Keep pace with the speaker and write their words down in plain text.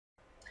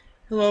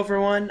Hello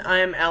everyone, I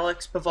am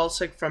Alex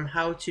Pavalsik from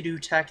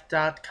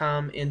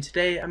HowToDoTech.com, and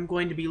today I'm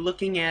going to be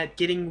looking at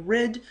getting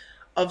rid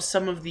of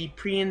some of the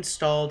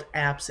pre-installed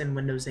apps in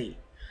Windows 8.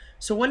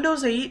 So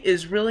Windows 8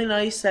 is really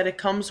nice that it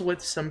comes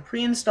with some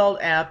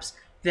pre-installed apps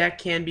that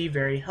can be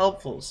very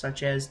helpful,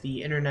 such as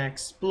the Internet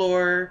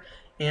Explorer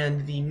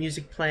and the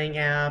music playing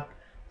app.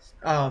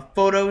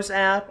 Photos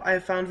app I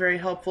found very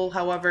helpful.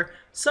 However,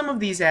 some of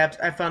these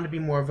apps I found to be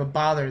more of a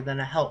bother than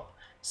a help,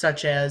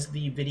 such as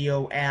the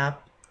video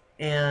app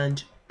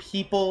and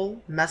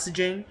people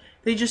messaging.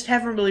 They just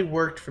haven't really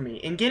worked for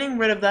me, and getting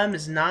rid of them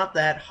is not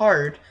that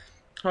hard.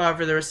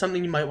 However, there is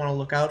something you might want to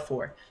look out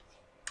for.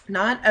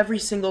 Not every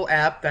single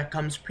app that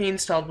comes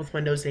pre-installed with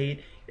Windows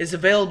 8 is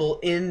available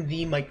in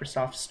the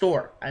Microsoft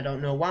Store. I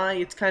don't know why,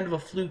 it's kind of a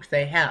fluke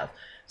they have,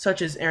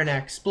 such as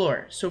Internet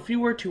Explorer. So if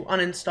you were to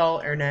uninstall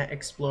Internet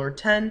Explorer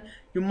 10,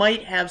 you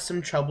might have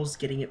some troubles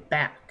getting it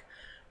back.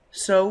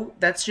 So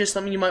that's just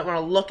something you might want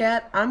to look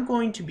at. I'm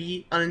going to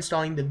be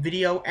uninstalling the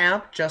video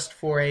app just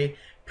for a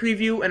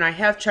preview, and I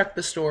have checked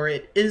the store.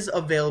 It is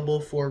available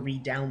for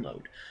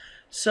re-download.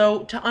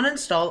 So to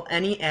uninstall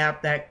any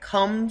app that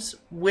comes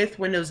with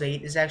Windows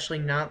 8 is actually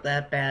not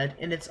that bad,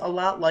 and it's a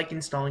lot like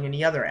installing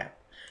any other app.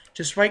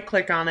 Just right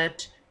click on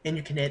it and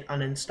you can hit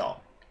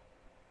uninstall.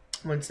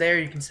 Once there,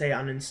 you can say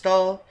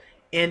uninstall,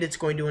 and it's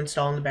going to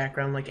install in the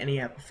background like any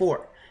app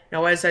before.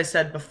 Now, as I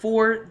said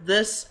before,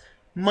 this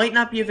might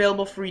not be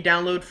available for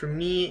re-download for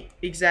me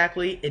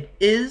exactly. It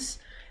is,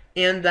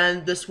 and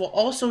then this will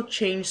also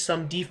change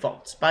some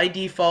defaults. By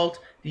default,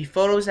 the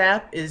Photos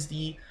app is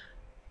the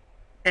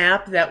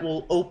app that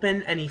will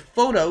open any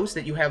photos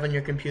that you have on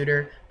your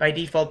computer. By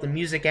default, the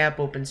music app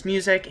opens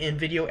music and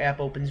video app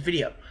opens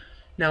video.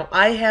 Now,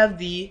 I have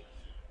the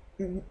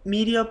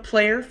media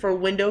player for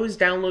Windows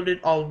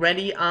downloaded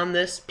already on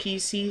this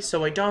PC,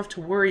 so I don't have to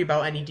worry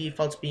about any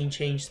defaults being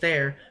changed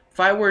there. If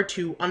I were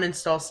to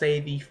uninstall, say,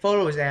 the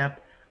Photos app,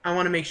 I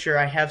want to make sure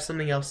I have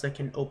something else that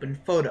can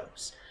open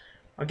photos.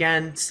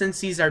 Again,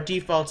 since these are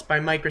defaults by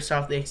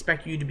Microsoft, they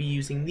expect you to be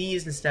using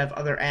these instead of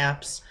other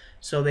apps,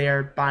 so they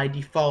are by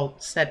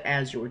default set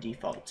as your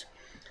default.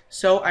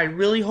 So I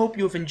really hope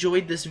you have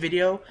enjoyed this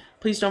video.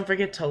 Please don't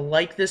forget to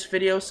like this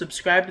video,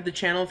 subscribe to the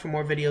channel for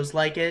more videos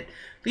like it.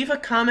 Leave a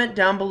comment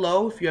down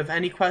below if you have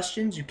any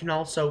questions. You can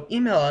also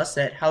email us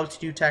at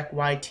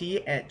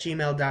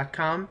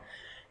howtodotechyt@gmail.com.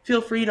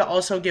 Feel free to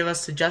also give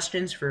us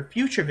suggestions for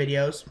future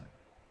videos,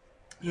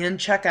 and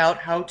check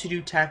out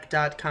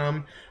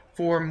howtodotech.com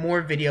for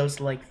more videos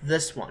like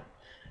this one.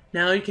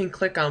 Now you can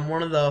click on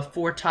one of the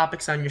 4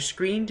 topics on your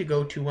screen to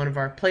go to one of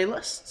our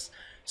playlists.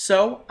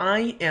 So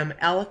I am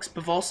Alex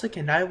Pavalsik,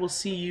 and I will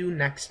see you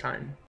next time.